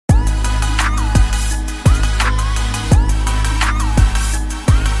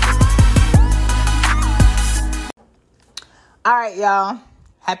All right, y'all.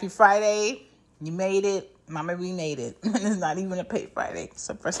 Happy Friday. You made it. Mama, we made it. It's not even a paid Friday.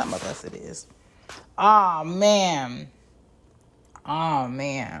 So for some of us, it is. Oh, man.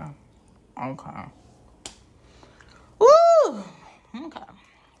 Okay. Woo! Okay.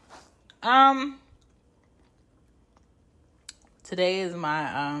 Today is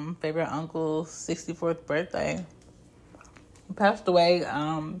my favorite uncle's 64th birthday. He passed away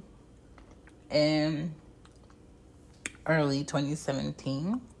in early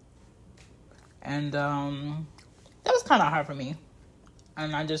 2017. And that was kind of hard for me.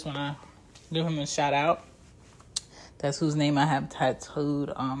 And I just want to give him a shout out. That's whose name I have tattooed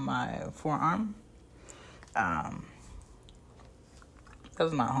on my forearm. That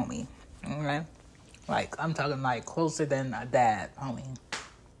was my homie. Okay? Like, I'm talking like closer than a dad homie.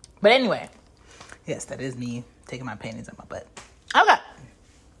 But anyway, yes, that is me taking my panties in my butt.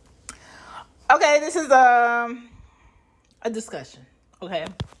 Okay, this is a discussion. Okay,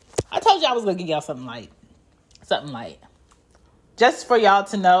 I told you I was gonna give y'all something light. Just for y'all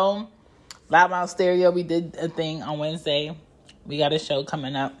to know, Loudmouth Stereo, we did a thing on Wednesday. We got a show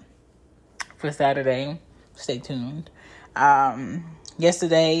coming up for Saturday. Stay tuned.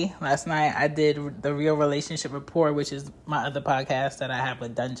 Last night, I did the Real Relationship Report, which is my other podcast that I have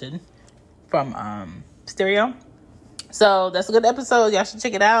with Dungeon from Stereo. So that's a good episode. Y'all should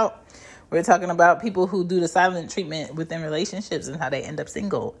check it out. We're talking about people who do the silent treatment within relationships and how they end up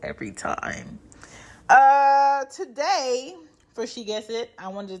single every time. Today, for She Gets It, I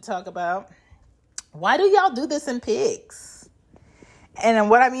wanted to talk about why do y'all do this in pics? And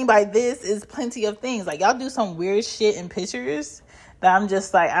what I mean by this is plenty of things. Like, y'all do some weird shit in pictures that I'm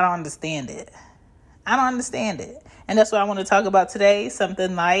just like, I don't understand it. And that's what I want to talk about today.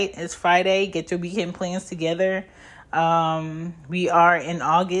 Something light. It's Friday. Get your weekend plans together. We are in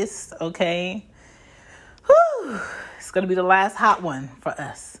August, okay? Whew. It's going to be the last hot one for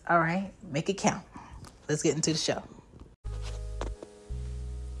us. All right? Make it count. Let's get into the show.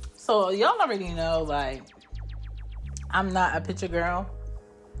 So, y'all already know, like, I'm not a picture girl.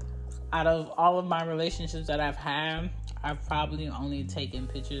 Out of all of my relationships that I've had, I've probably only taken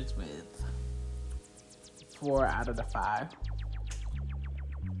pictures with 4 out of the 5.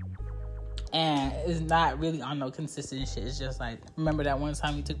 And it's not really on no consistent shit. It's just like, remember that one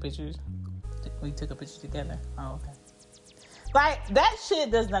time we took pictures? We took a picture together? Oh, okay. Like, that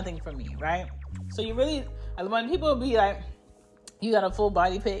shit does nothing for me, right? So you really, when people be like, you got a full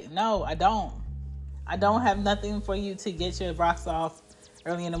body pic? No, I don't. I don't have nothing for you to get your rocks off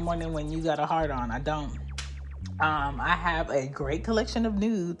early in the morning when you got a heart on. I don't. I have a great collection of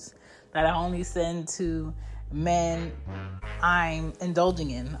nudes that I only send to men I'm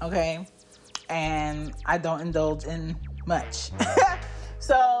indulging in, okay? And I don't indulge in much.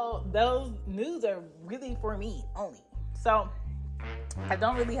 So those nudes are really for me only. So I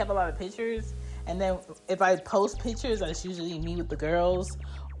don't really have a lot of pictures. And then if I post pictures, that's usually me with the girls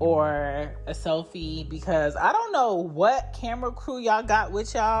or a selfie, because I don't know what camera crew y'all got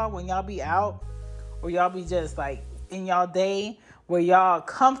with y'all when y'all be out, or y'all be just like in y'all day where y'all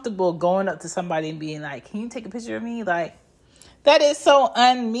comfortable going up to somebody and being like, can you take a picture of me? Like, that is so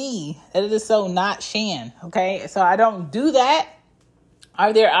un-me. That is so not Shan, okay? So I don't do that.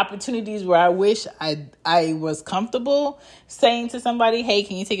 Are there opportunities where I wish I was comfortable saying to somebody, hey,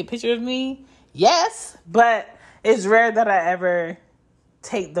 can you take a picture of me? Yes, but it's rare that I ever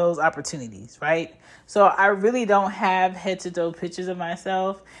take those opportunities, right? So I really don't have head-to-toe pictures of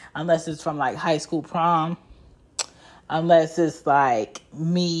myself unless it's from like high school prom, unless it's like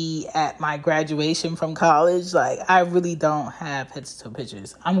me at my graduation from college. Like, I really don't have head-to-toe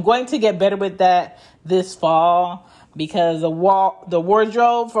pictures. I'm going to get better with that this fall because the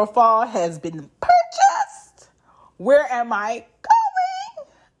wardrobe for fall has been purchased. Where am I going?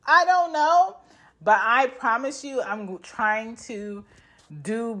 I don't know. But I promise you, I'm trying to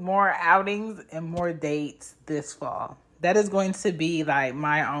do more outings and more dates this fall. That is going to be like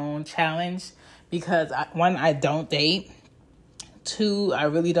my own challenge because one, I don't date. 2, I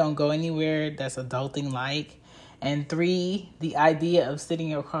really don't go anywhere that's adulting like. And 3, the idea of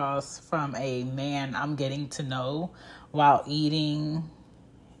sitting across from a man I'm getting to know while eating,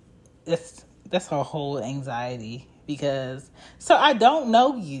 that's a whole anxiety because so I don't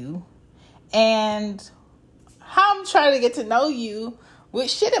know you. And how I'm trying to get to know you with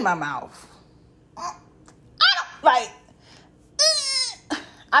shit in my mouth.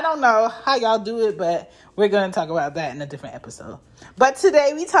 I don't know how y'all do it, but we're going to talk about that in a different episode. But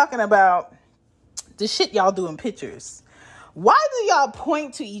today we talking about the shit y'all do in pictures. Why do y'all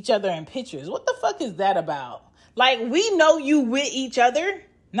point to each other in pictures? What the fuck is that about? Like, we know you with each other.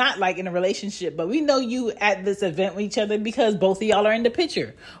 not like in a relationship, but we know you at this event with each other because both of y'all are in the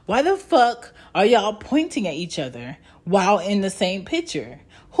picture. Why the fuck are y'all pointing at each other while in the same picture?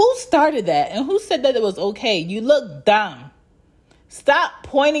 Who started that? And who said that it was okay? You look dumb. Stop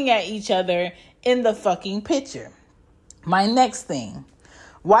pointing at each other in the fucking picture. My next thing.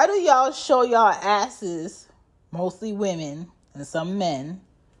 Why do y'all show y'all asses, mostly women and some men,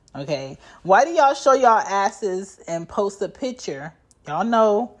 okay? Why do y'all show y'all asses and post a picture? Y'all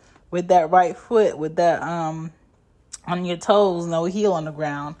know, with that right foot, with that on your toes, no heel on the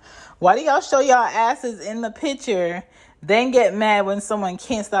ground. Why do y'all show y'all asses in the picture, then get mad when someone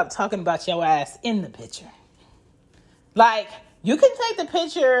can't stop talking about your ass in the picture? Like, you can take the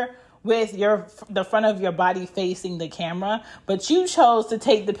picture with the front of your body facing the camera, but you chose to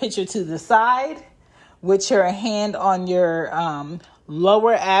take the picture to the side with your hand on your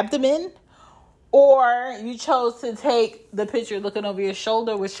lower abdomen. Or you chose to take the picture looking over your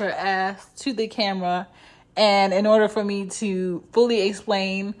shoulder with your ass to the camera. And in order for me to fully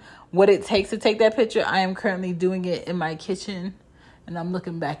explain what it takes to take that picture, I am currently doing it in my kitchen. And I'm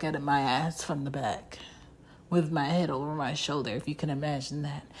looking back at my ass from the back with my head over my shoulder, if you can imagine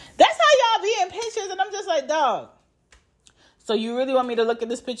that. That's how y'all be in pictures. And I'm just like, dog. So you really want me to look at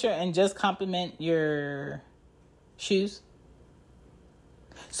this picture and just compliment your shoes?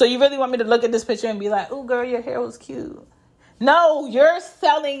 So you really want me to look at this picture and be like, oh, girl, your hair was cute? No, you're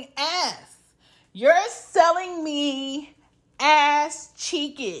selling ass. You're selling me ass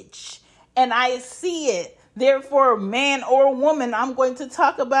cheekage. And I see it. Therefore, man or woman, I'm going to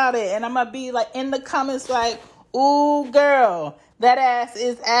talk about it. And I'm going to be like in the comments like, ooh, girl, that ass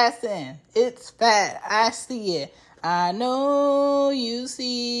is assing. It's fat. I see it. I know you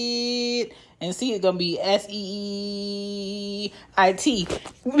see it. And see, it's going to be SEEIT.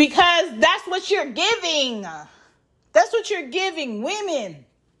 Because that's what you're giving. That's what you're giving women.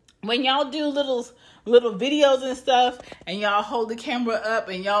 When y'all do little videos and stuff, and y'all hold the camera up,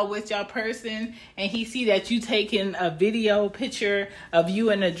 and y'all with y'all person, and he see that you taking a video picture of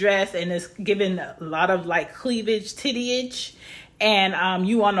you in a dress, and it's giving a lot of like cleavage, tittyage, and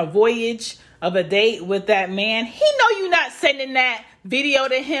you on a voyage of a date with that man. He know you not sending that video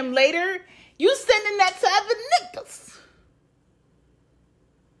to him later. You sending that to other niggas.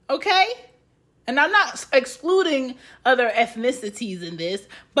 Okay? And I'm not excluding other ethnicities in this,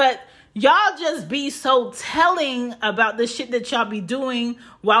 but y'all just be so telling about the shit that y'all be doing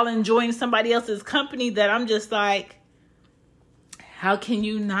while enjoying somebody else's company that I'm just like, how can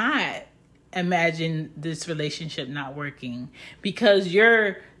you not imagine this relationship not working? Because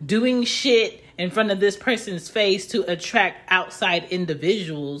you're doing shit in front of this person's face to attract outside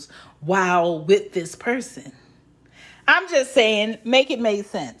individuals while with this person. I'm just saying, make it make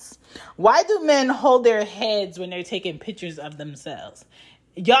sense. Why do men hold their heads when they're taking pictures of themselves?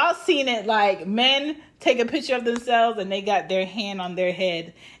 Y'all seen it, like men take a picture of themselves and they got their hand on their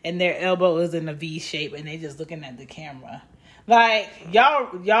head and their elbow is in a V shape and they just looking at the camera. Like,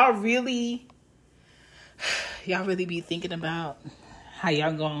 y'all really be thinking about how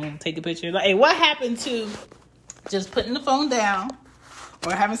y'all gonna take a picture? Like, hey, what happened to just putting the phone down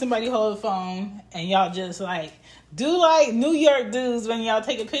or having somebody hold the phone and y'all just like do like New York dudes when y'all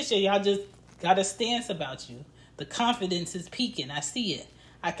take a picture? Y'all just got a stance about you. The confidence is peaking. I see it.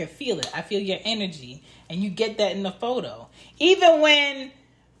 I can feel it. I feel your energy. And you get that in the photo. Even when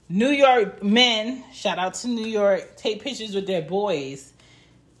New York men, shout out to New York, take pictures with their boys,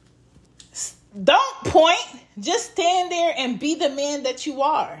 don't point. Just stand there and be the man that you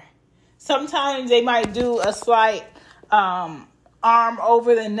are. Sometimes they might do a slight arm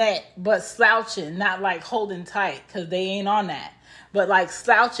over the neck, but slouching, not like holding tight, because they ain't on that. But like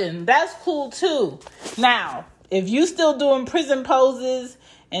slouching, that's cool too. Now, if you still doing prison poses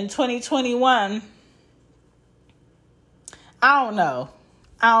in 2021, I don't know.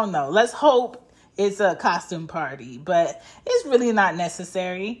 Let's hope it's a costume party, but it's really not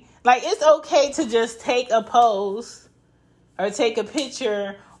necessary. Like, it's okay to just take a pose or take a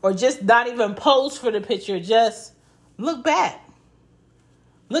picture or just not even pose for the picture. Just look back.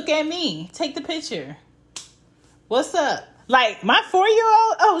 Look at me. Take the picture. What's up? Like, my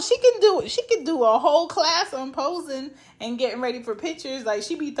 4-year-old, she can do a whole class on posing and getting ready for pictures. Like,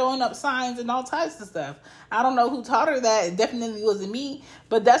 she be throwing up signs and all types of stuff. I don't know who taught her that. It definitely wasn't me,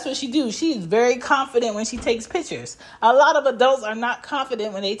 but that's what she do. She's very confident when she takes pictures. A lot of adults are not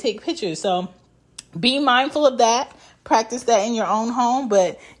confident when they take pictures. So be mindful of that. Practice that in your own home,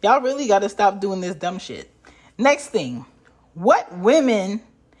 but y'all really got to stop doing this dumb shit. Next thing, what women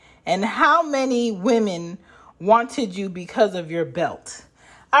and how many women wanted you because of your belt?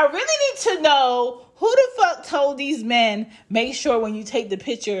 I really need to know who the fuck told these men, make sure when you take the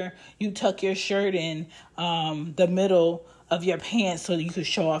picture, you tuck your shirt in the middle of your pants so you can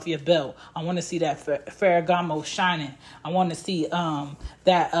show off your belt. I want to see that Ferragamo shining. I want to see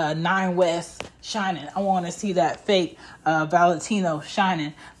that Nine West shining. I want to see that fake Valentino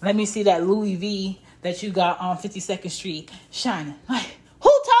shining. Let me see that Louis V that you got on 52nd Street shining. Like, who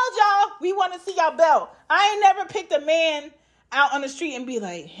told y'all we want to see y'all belt? I ain't never picked a man out on the street and be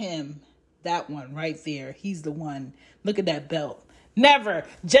like, him, that one right there. He's the one. Look at that belt. Never.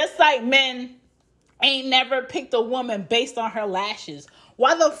 Just like men ain't never picked a woman based on her lashes.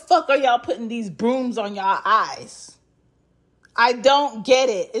 Why the fuck are y'all putting these brooms on y'all eyes? I don't get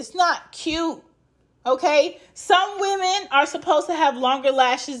it. It's not cute. Okay? Some women are supposed to have longer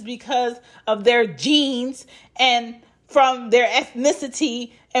lashes because of their genes and from their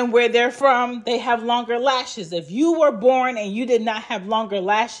ethnicity and where they're from, they have longer lashes. If you were born and you did not have longer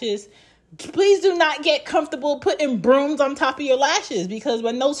lashes, please do not get comfortable putting brooms on top of your lashes, because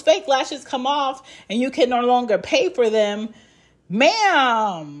when those fake lashes come off and you can no longer pay for them,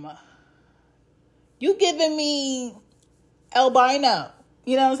 ma'am, you giving me albino.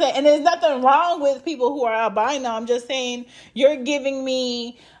 You know what I'm saying? And there's nothing wrong with people who are albino. I'm just saying you're giving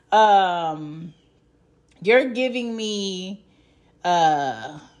me I'm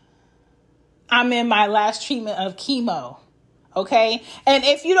in my last treatment of chemo. Okay? And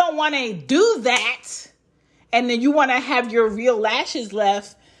if you don't want to do that, and then you want to have your real lashes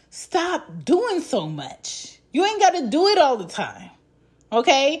left, stop doing so much. You ain't got to do it all the time.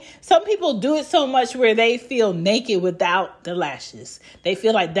 Okay? Some people do it so much where they feel naked without the lashes. They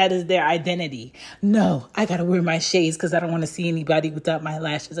feel like that is their identity. No, I got to wear my shades because I don't want to see anybody without my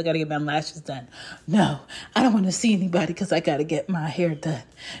lashes. I got to get my lashes done. No, I don't want to see anybody because I got to get my hair done.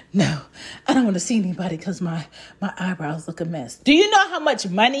 No, I don't want to see anybody because my eyebrows look a mess. Do you know how much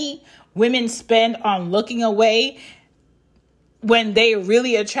money women spend on looking away when they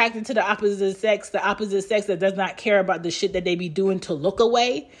really attracted to the opposite sex that does not care about the shit that they be doing to look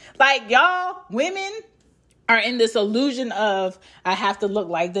away? Like, y'all, women are in this illusion of, I have to look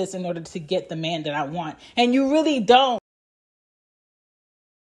like this in order to get the man that I want. And you really don't.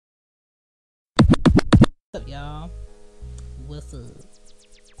 What's up, y'all? What's up?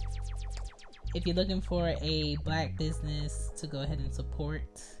 If you're looking for a black business to go ahead and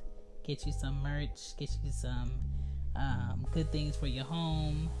support, get you some merch, get you some good things for your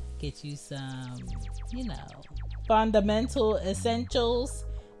home, get you some, fundamental essentials,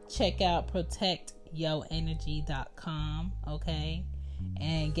 check out protectyoenergy.com, okay?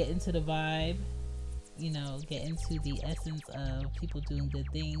 And get into the vibe, get into the essence of people doing good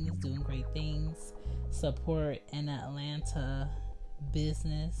things, doing great things, support an Atlanta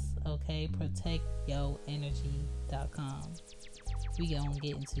business, okay? Protectyoenergy.com. We gonna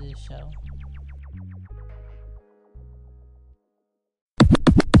get into this show.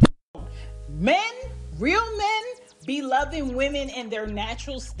 Men, real men, be loving women in their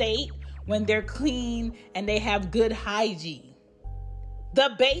natural state when they're clean and they have good hygiene.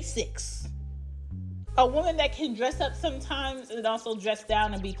 The basics. A woman that can dress up sometimes and also dress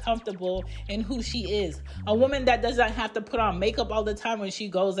down and be comfortable in who she is. A woman that doesn't have to put on makeup all the time when she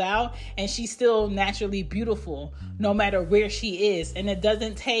goes out, and she's still naturally beautiful no matter where she is. And it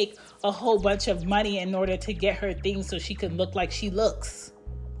doesn't take a whole bunch of money in order to get her things so she can look like she looks.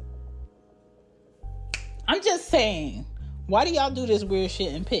 I'm just saying, why do y'all do this weird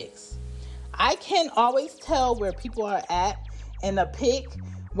shit in pics? I can always tell where people are at in a pic,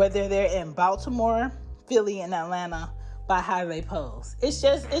 whether they're in Baltimore, Philly, and Atlanta, by how they pose. It's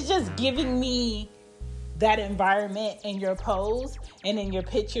just giving me that environment in your pose and in your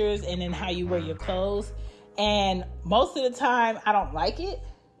pictures and in how you wear your clothes. And most of the time, I don't like it.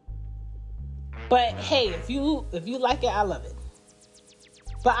 But hey, if you like it, I love it.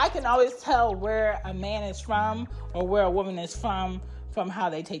 But I can always tell where a man is from or where a woman is from how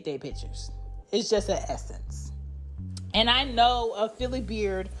they take their pictures. It's just an essence. And I know a Philly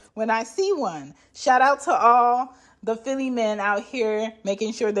beard when I see one. Shout out to all the Philly men out here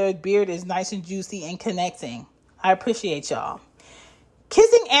making sure their beard is nice and juicy and connecting. I appreciate y'all.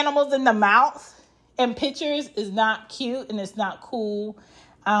 Kissing animals in the mouth in pictures is not cute and it's not cool.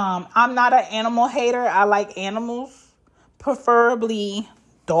 I'm not an animal hater. I like animals, preferably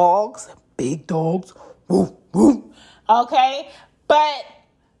dogs, big dogs, woo, woo. Okay, but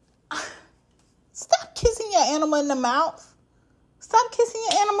stop kissing your animal in the mouth. Stop kissing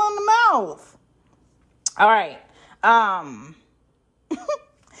your animal in the mouth. All right.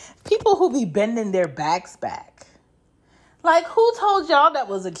 People who be bending their backs back. Like, who told y'all that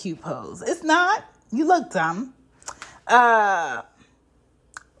was a cute pose? It's not. You look dumb.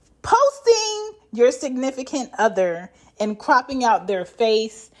 your significant other and cropping out their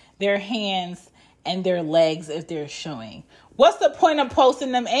face, their hands, and their legs if they're showing? What's the point of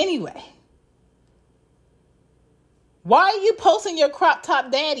posting them anyway? Why are you posting your crop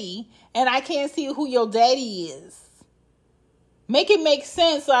top daddy and I can't see who your daddy is? Make it make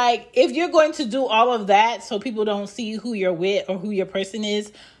sense. Like, if you're going to do all of that so people don't see who you're with or who your person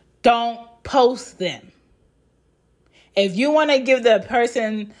is, don't post them. If you want to give the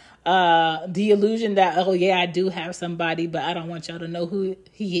person the illusion that, oh yeah, I do have somebody, but I don't want y'all to know who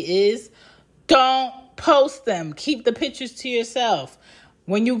he is, don't post them. Keep the pictures to yourself.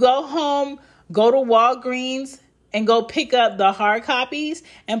 When you go home, go to Walgreens and go pick up the hard copies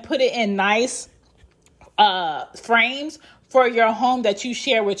and put it in nice frames for your home that you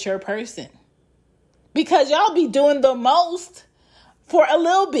share with your person. Because y'all be doing the most for a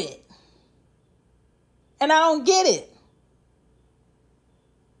little bit. And I don't get it.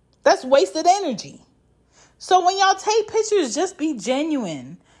 That's wasted energy. So when y'all take pictures, just be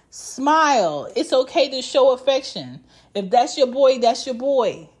genuine. Smile. It's okay to show affection. If that's your boy, that's your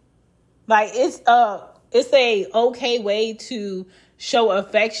boy. Like, it's a okay way to show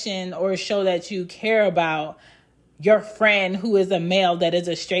affection or show that you care about your friend who is a male that is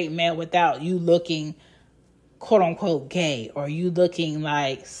a straight male without you looking quote unquote gay, or you looking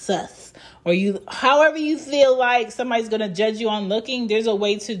like sus, or you, however you feel like somebody's going to judge you on looking. There's a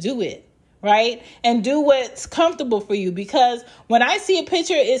way to do it, right? And do what's comfortable for you, because when I see a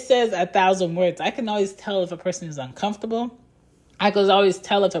picture, it says 1,000 words. I can always tell if a person is uncomfortable. I can always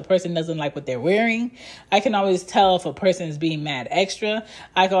tell if a person doesn't like what they're wearing. I can always tell if a person is being mad extra.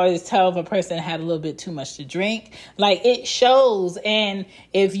 I can always tell if a person had a little bit too much to drink. Like, it shows. And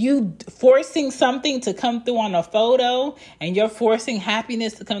if you forcing something to come through on a photo and you're forcing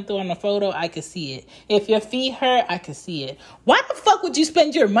happiness to come through on a photo, I can see it. If your feet hurt, I can see it. Why the fuck would you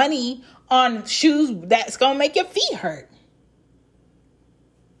spend your money on shoes that's going to make your feet hurt?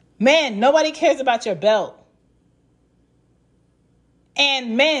 Man, nobody cares about your belt.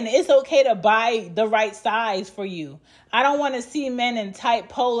 And men, it's okay to buy the right size for you. I don't want to see men in tight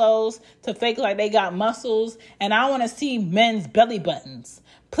polos to fake like they got muscles. And I want to see men's belly buttons.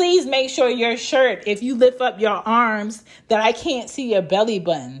 Please make sure your shirt, if you lift up your arms, that I can't see your belly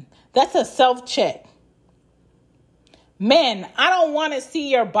button. That's a self-check. Men, I don't want to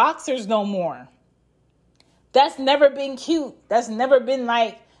see your boxers no more. That's never been cute. That's never been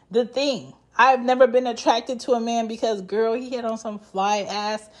like the thing. I've never been attracted to a man because, girl, he had on some fly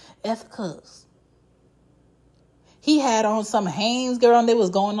ass Ethicas. He had on some Hanes, girl, and they was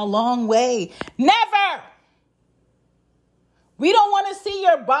going a long way. Never! We don't want to see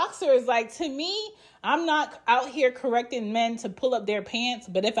your boxers. Like, to me, I'm not out here correcting men to pull up their pants,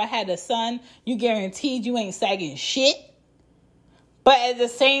 but if I had a son, you guaranteed you ain't sagging shit. But at the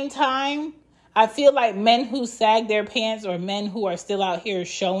same time, I feel like men who sag their pants or men who are still out here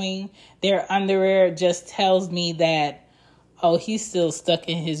showing their underwear just tells me that, oh, he's still stuck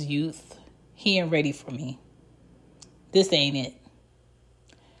in his youth. He ain't ready for me. This ain't it.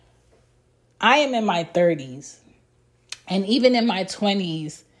 I am in my 30s. And even in my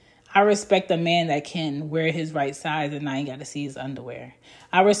 20s, I respect a man that can wear his right size and I ain't got to see his underwear.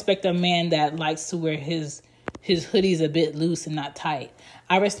 I respect a man that likes to wear his hoodies a bit loose and not tight.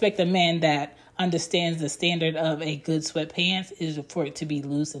 I respect a man that understands the standard of a good sweatpants is for it to be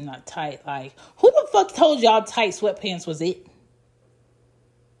loose and not tight. Like, who the fuck told y'all tight sweatpants was it?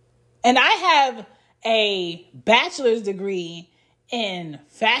 And I have a bachelor's degree in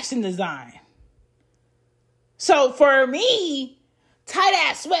fashion design. So for me, tight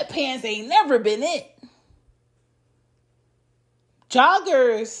ass sweatpants ain't never been it.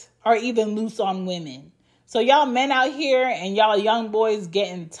 Joggers are even loose on women. So y'all men out here and y'all young boys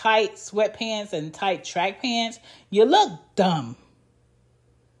getting tight sweatpants and tight track pants, you look dumb.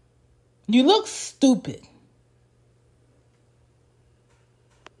 You look stupid.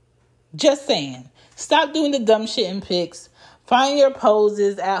 Just saying. Stop doing the dumb shit in pics. Find your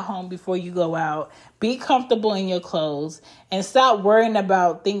poses at home before you go out. Be comfortable in your clothes. And stop worrying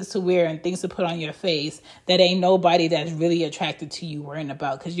about things to wear and things to put on your face that ain't nobody that's really attracted to you worrying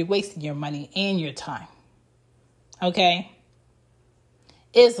about, because you're wasting your money and your time. Okay?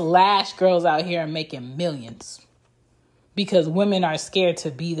 It's lash girls out here making millions because women are scared to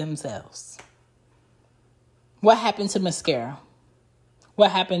be themselves. What happened to mascara?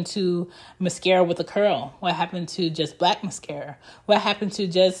 What happened to mascara with a curl? What happened to just black mascara? What happened to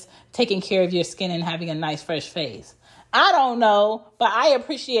just taking care of your skin and having a nice fresh face? I don't know, but I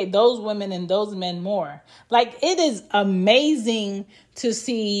appreciate those women and those men more. Like, it is amazing to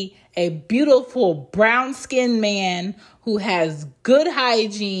see a beautiful brown-skinned man who has good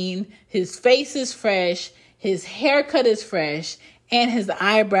hygiene, his face is fresh, his haircut is fresh, and his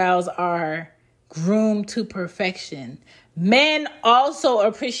eyebrows are groomed to perfection. Men also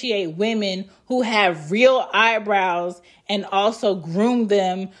appreciate women who have real eyebrows and also groom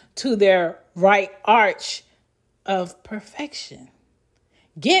them to their right arch of perfection.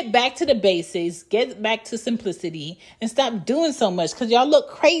 Get back to the basics, get back to simplicity, and stop doing so much because y'all look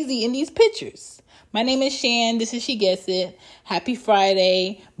crazy in these pictures. My name is Shan. This is She Gets It. Happy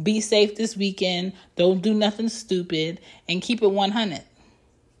Friday. Be safe this weekend. Don't do nothing stupid. And keep it 100.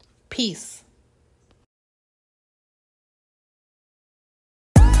 Peace.